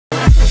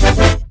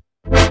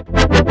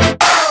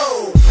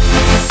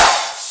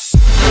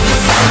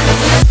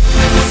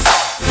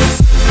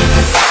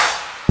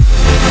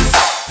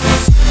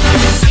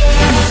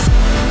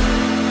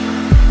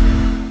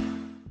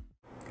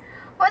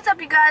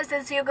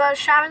guys, your girl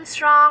Sharon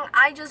Strong.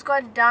 I just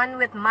got done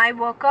with my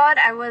workout.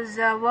 I was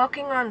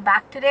working on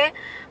back today,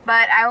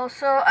 but I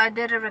also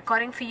did a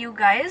recording for you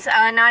guys.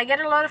 Now I get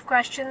a lot of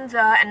questions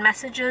and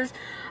messages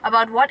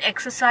about what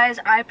exercise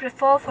I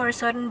prefer for a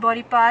certain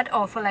body part,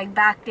 or for like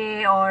back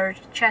day or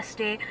chest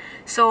day.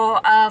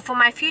 So for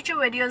my future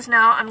videos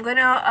now, I'm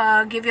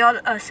gonna give you all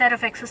a set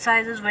of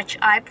exercises which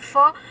I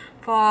prefer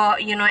for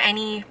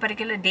any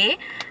particular day,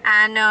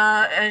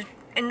 and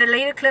in the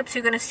later clips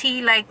you're gonna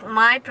see like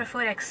my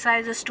preferred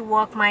exercises to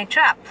work my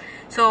trap.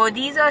 So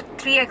these are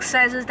 3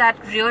 exercises that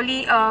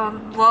really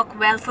work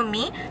well for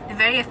me. They're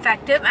very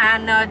effective,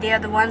 and they are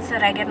the ones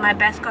that I get my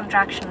best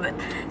contraction with.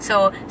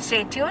 So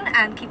stay tuned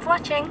and keep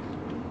watching.